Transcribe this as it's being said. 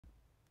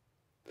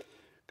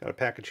Got a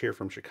package here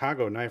from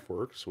Chicago Knife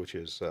Works, which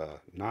is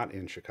not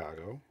in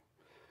Chicago.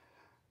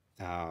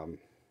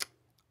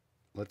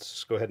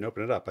 Let's go ahead and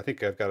open it up. I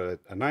think I've got a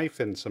knife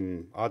and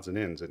some odds and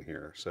ends in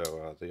here.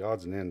 So the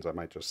odds and ends I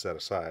might just set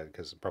aside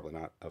because it's probably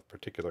not of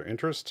particular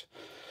interest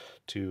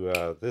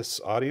to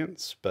this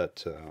audience,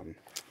 but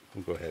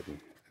we'll go ahead and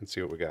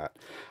see what we got.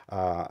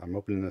 I'm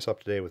opening this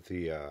up today with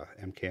the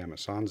MKM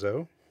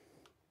Asanzo.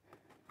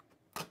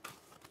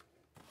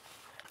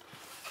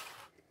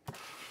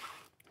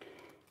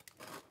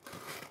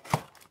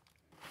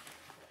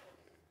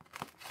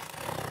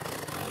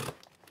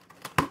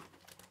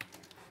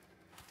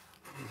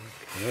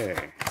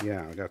 Okay,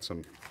 yeah, I got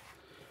some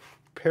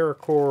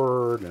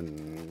paracord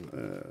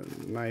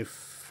and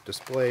knife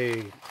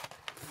display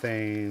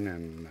thing,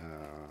 and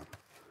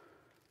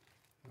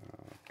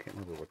can't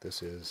remember what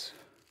this is.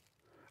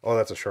 Oh,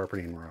 that's a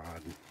sharpening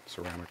rod,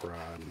 ceramic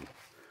rod.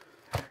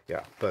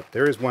 Yeah, but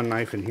there is one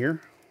knife in here,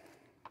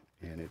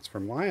 and it's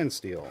from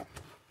Lionsteel.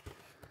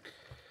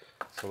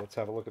 So let's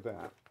have a look at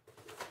that.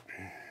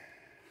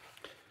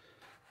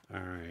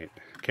 Alright,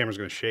 camera's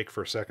going to shake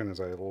for a second as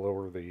I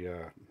lower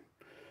the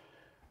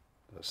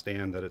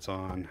stand that it's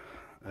on,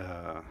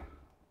 because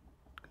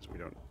we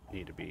don't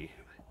need to be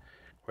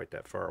quite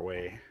that far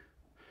away.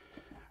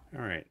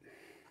 Alright,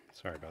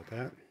 sorry about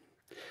that.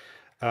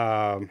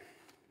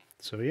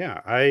 So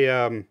yeah, I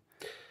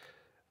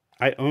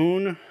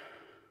own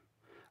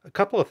a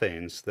couple of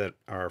things that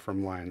are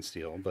from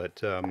Lionsteel,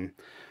 but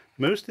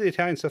most of the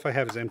Italian stuff I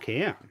have is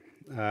MKM.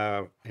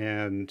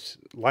 And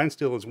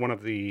Lionsteel is one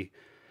of the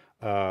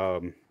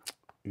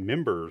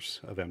members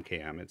of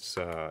MKM. It's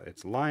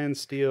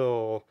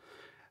Lionsteel,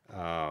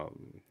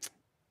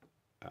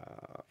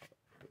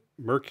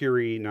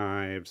 Mercury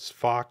knives,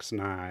 Fox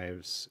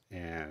knives,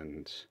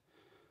 and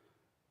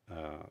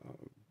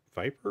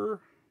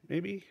Viper,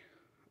 maybe.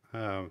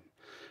 I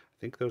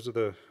think those are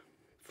the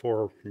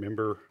 4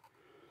 member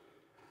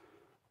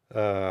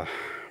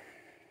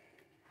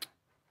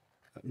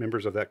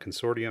members of that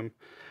consortium.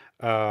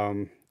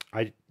 I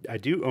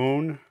do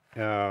own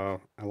a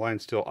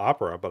Lionsteel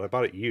Opera, but I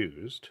bought it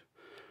used,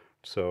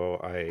 so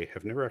I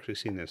have never actually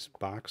seen this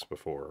box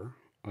before,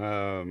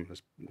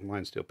 this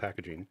Lionsteel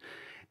packaging.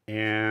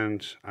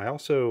 And I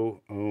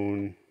also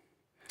own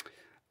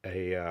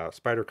a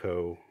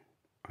Spyderco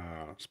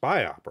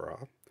Spy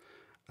Opera,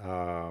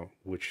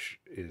 which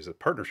is a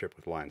partnership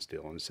with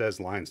Lionsteel, and it says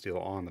Lionsteel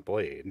on the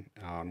blade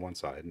on one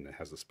side, and it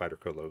has the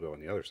Spyderco logo on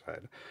the other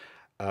side.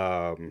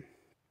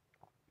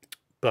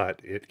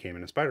 But it came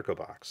in a Spyderco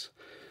box.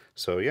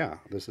 So yeah,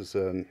 this is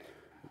a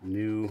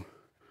new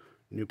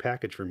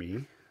package for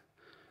me.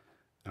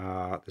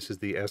 This is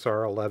the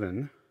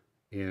SR11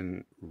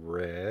 in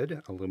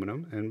red,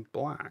 aluminum, and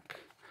black.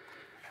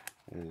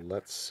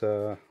 Let's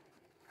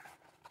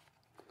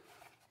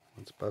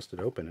bust it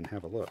open and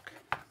have a look.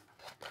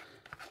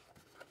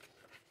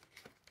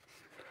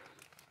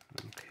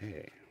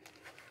 Okay.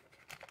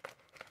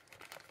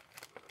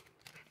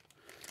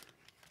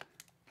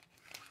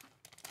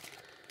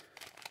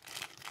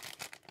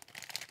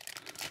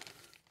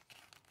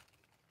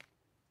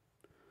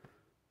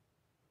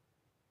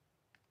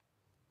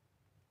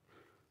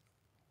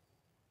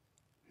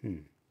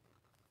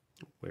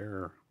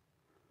 Where a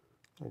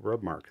little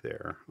rub mark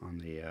there on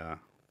the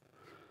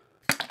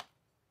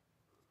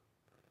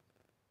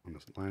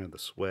line of the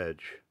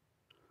swedge.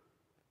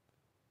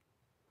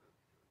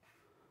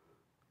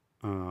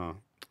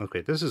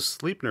 Okay, this is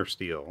Sleipner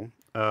steel.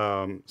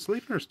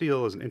 Sleipner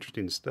steel is an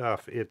interesting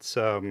stuff. It's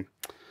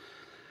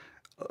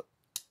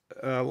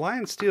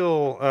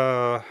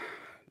Lionsteel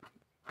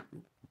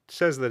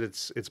says that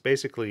it's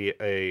basically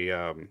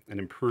an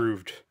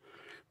improved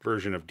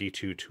version of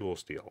D2 tool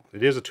steel.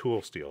 It is a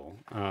tool steel.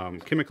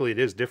 Chemically, it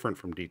is different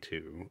from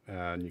D2,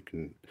 and you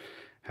can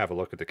have a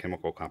look at the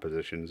chemical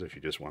compositions if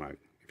you just want to.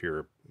 If you're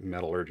a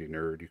metallurgy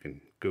nerd, you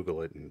can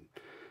Google it and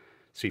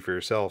see for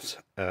yourselves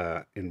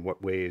in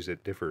what ways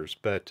it differs.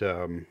 But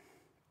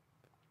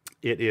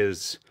it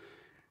is,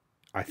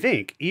 I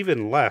think,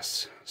 even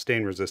less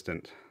stain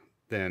resistant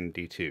than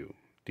D2.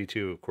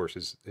 D2, of course,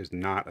 is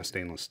not a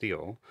stainless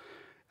steel.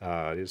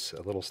 It is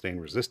a little stain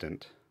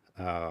resistant.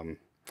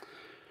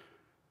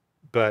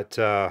 But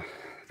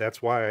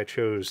that's why I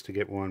chose to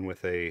get one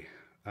with a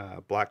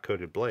black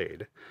coated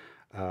blade,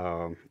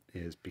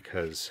 is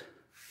because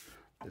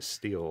the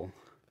steel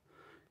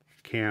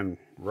can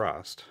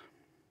rust.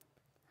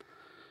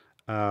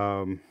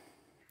 Now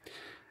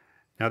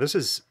this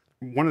is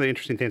one of the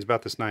interesting things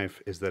about this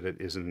knife, is that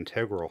it is an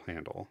integral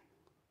handle.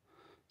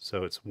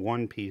 So it's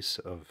one piece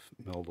of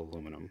milled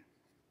aluminum,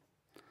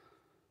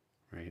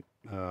 right?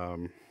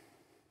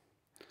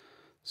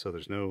 So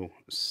there's no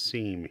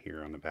seam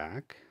here on the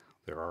back.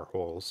 There are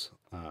holes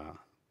so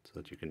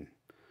that you can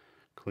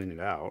clean it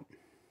out.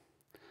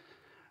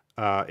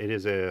 It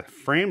is a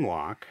frame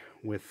lock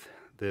with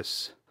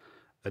this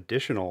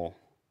additional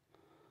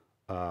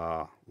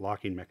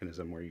locking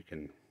mechanism where you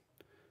can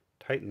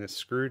tighten this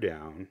screw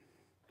down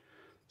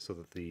so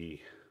that the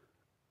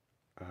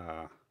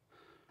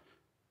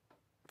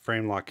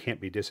frame lock can't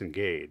be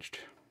disengaged.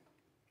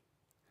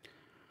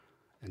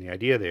 And the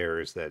idea there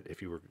is that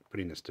if you were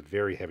putting this to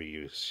very heavy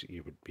use,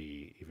 you would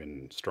be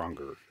even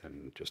stronger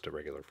than just a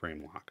regular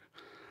frame lock.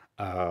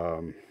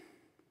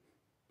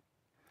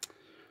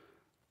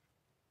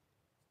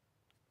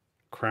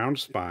 Crown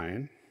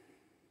spine,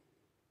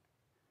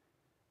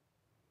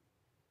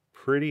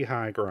 pretty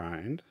high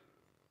grind.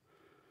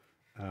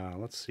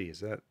 Let's see,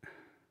 is that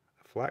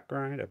a flat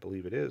grind? I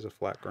believe it is a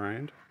flat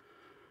grind.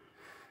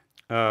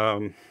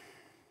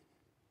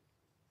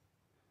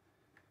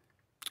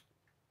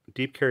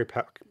 Deep carry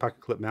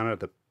pocket clip mounted at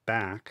the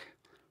back.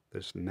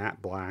 There's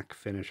matte black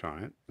finish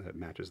on it that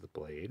matches the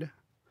blade.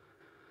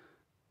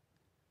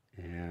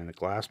 And a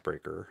glass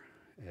breaker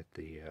at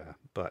the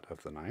butt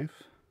of the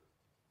knife.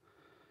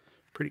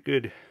 Pretty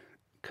good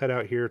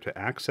cutout here to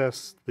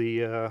access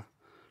the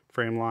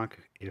frame lock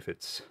if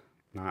it's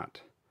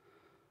not,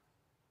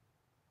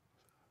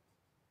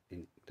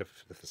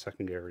 if the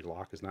secondary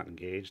lock is not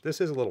engaged. This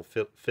is a little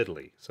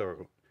fiddly,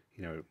 so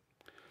you know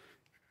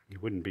you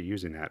wouldn't be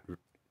using that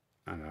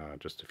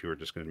just if you were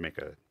just going to make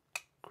a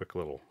quick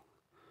little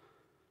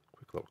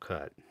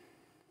cut.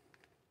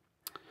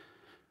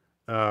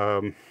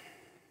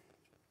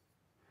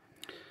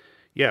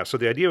 Yeah, so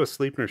the idea with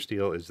Sleipner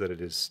steel is that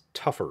it is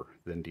tougher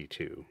than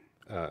D2.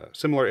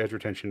 Similar edge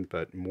retention,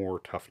 but more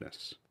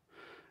toughness.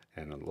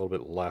 And a little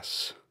bit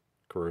less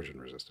corrosion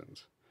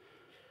resistance.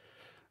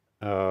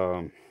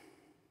 So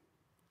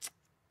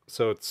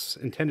it's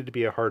intended to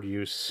be a hard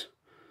use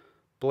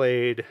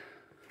blade.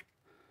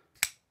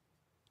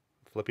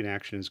 Flipping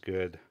action is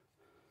good.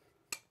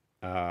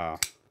 That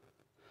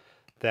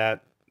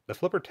the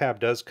flipper tab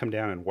does come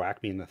down and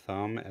whack me in the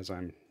thumb as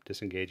I'm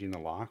disengaging the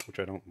lock, which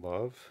I don't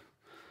love.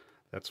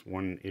 That's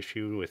one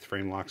issue with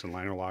frame locks and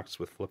liner locks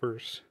with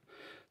flippers.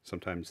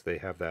 Sometimes they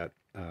have that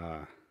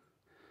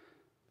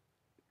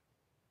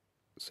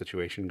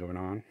situation going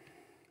on.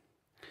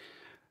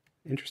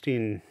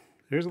 Interesting.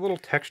 There's a little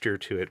texture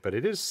to it, but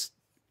it is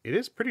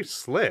pretty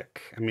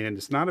slick. I mean,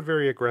 it's not a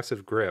very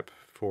aggressive grip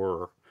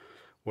for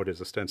what is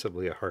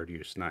ostensibly a hard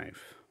use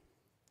knife.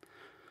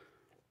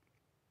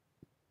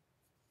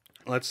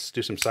 Let's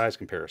do some size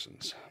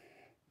comparisons.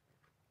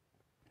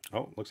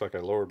 Oh, looks like I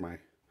lowered my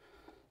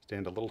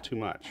stand a little too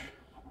much.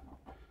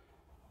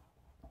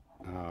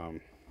 All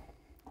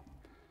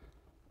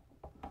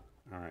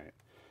right,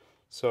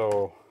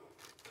 so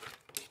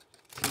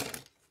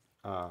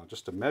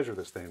just to measure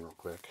this thing real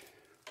quick,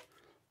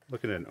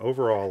 look at an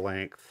overall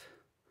length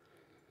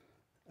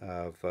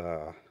of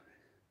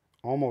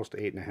almost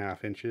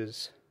 8.5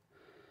 inches,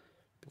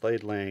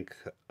 blade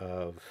length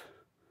of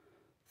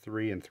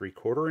 3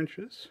 3/4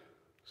 inches,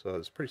 so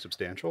it's pretty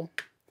substantial.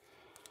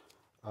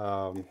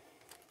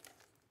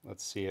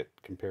 Let's see it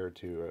compared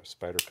to a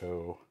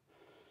Spyderco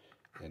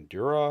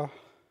Endura,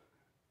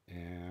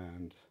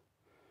 and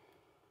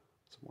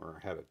somewhere I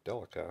had a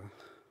Delica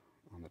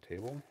on the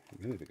table a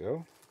minute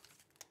ago.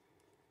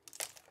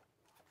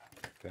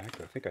 In fact,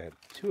 I think I had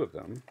 2 of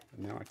them,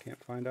 and now I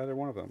can't find either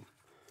one of them.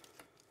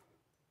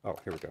 Oh,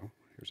 here we go.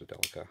 Here's a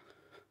Delica.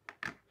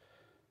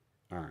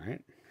 All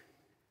right.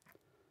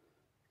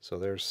 So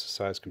there's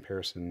size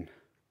comparison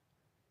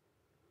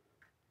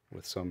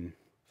with some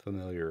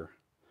familiar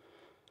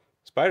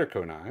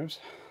Spyderco knives.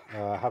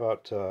 How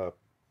about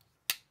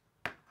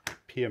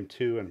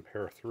PM2 and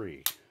Para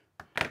 3?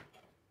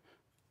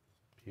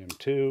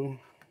 PM2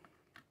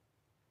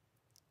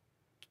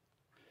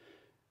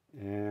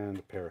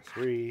 and Para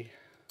 3.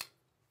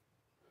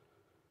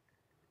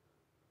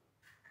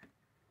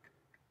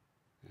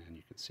 And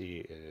you can see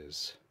it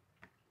is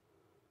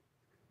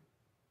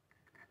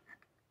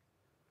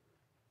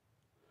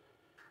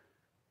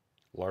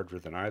larger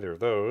than either of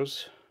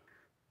those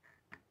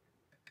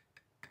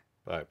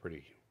by a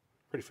pretty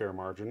fair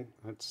margin.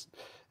 It's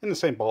in the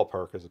same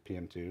ballpark as a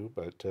PM2,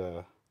 but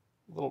a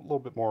little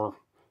bit more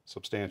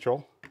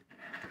substantial.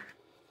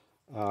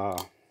 How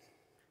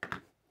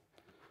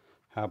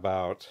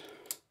about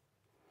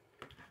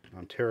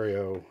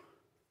Ontario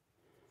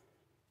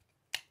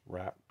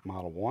Rat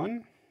Model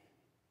 1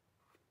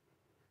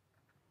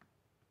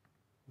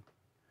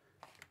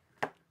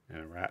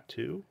 and Rat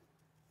 2?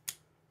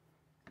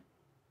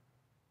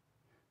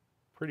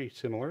 Pretty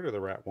similar to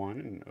the Rat 1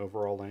 in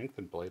overall length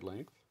and blade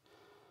length.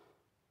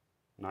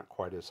 Not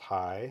quite as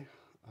high,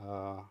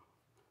 you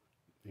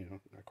know,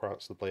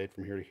 across the blade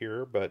from here to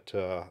here, but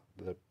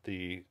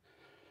the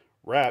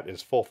Rat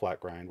is full flat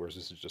grind, whereas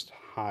this is just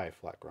high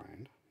flat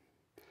grind.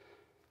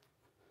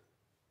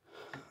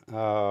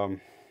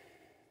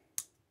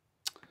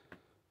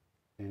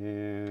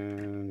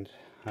 And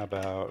how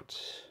about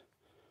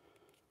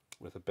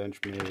with a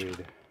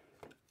Benchmade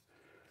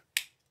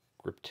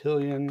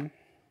Griptilian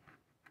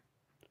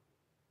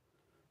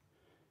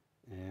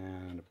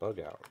and a Bug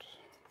Out?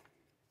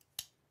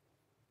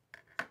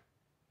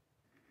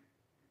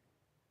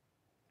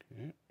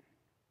 Okay.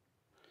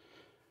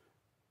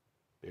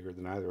 Bigger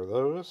than either of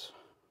those,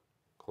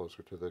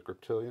 closer to the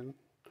Griptilian.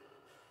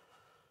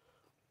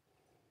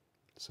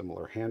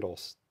 Similar handle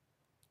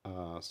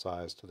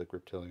size to the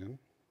Griptilian.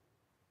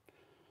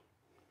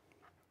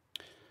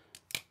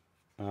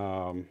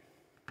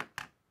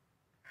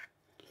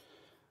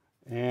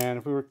 And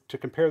if we were to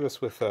compare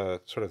this with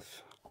sort of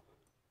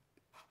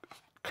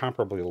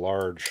comparably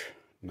large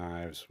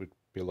knives, we'd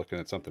be looking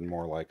at something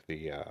more like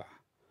the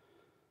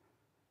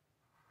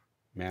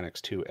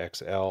Manix 2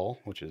 XL,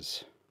 which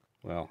is,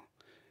 well,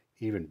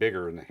 even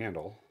bigger in the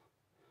handle.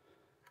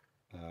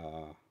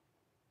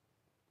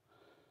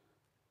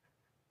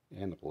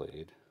 And the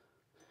blade.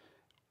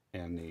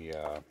 And the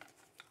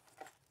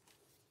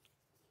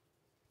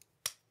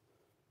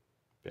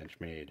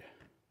Benchmade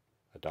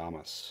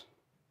Adamas.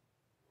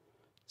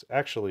 It's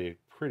actually a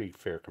pretty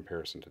fair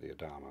comparison to the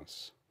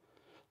Adamas.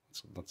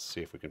 Let's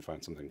see if we can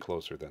find something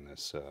closer than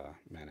this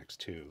Manix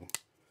 2.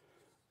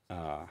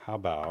 How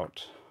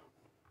about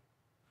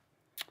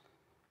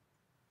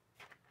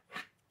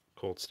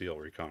Cold Steel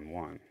Recon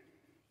 1?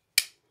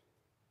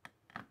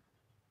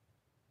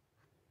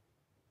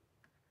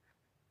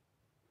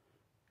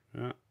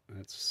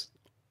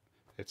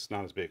 It's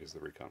not as big as the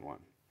Recon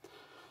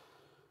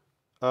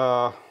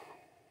 1.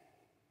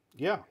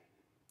 Yeah,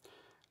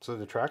 it's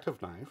an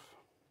attractive knife.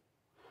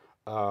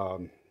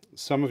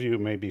 Some of you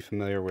may be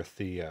familiar with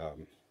the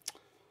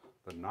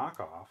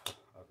knockoff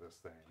of this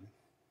thing,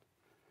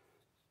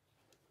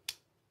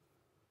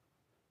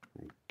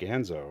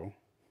 Ganzo,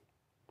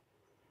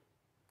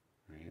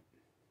 right?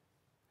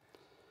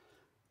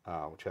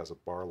 Which has a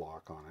bar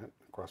lock on it,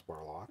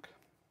 crossbar lock,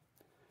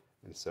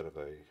 instead of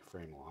a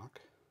frame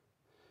lock.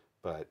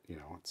 But you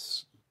know,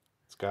 it's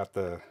got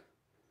the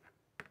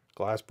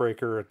glass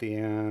breaker at the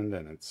end,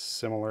 and it's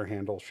similar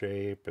handle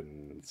shape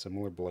and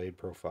similar blade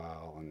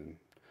profile, and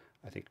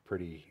I think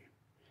pretty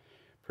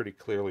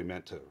clearly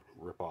meant to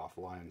rip off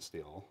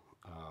Lionsteel.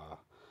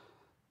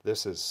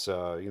 This is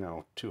you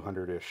know,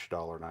 $200-ish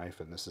knife,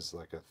 and this is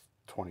like a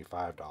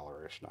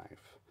 $25-ish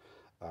knife.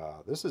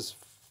 This is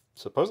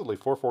supposedly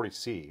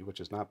 440C, which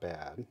is not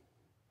bad.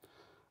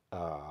 It's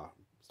not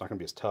going to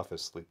be as tough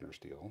as Sleipner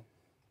steel.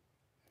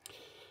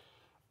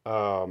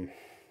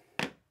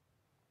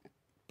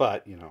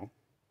 But, you know,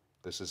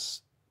 this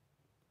is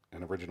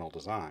an original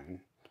design,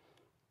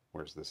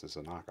 whereas this is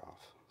a knockoff.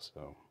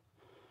 So,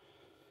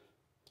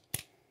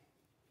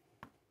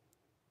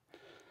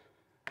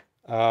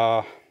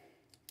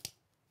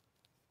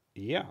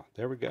 yeah,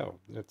 there we go.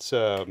 It's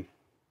not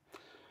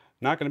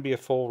going to be a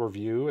full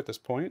review at this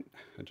point.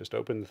 I just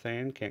opened the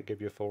thing, can't give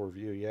you a full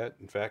review yet.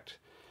 In fact,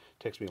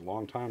 it takes me a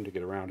long time to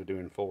get around to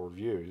doing full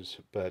reviews,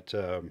 but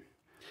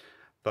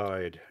thought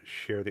I'd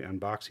share the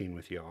unboxing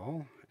with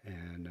y'all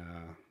and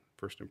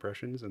first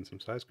impressions and some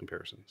size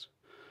comparisons.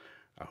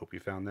 I hope you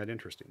found that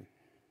interesting.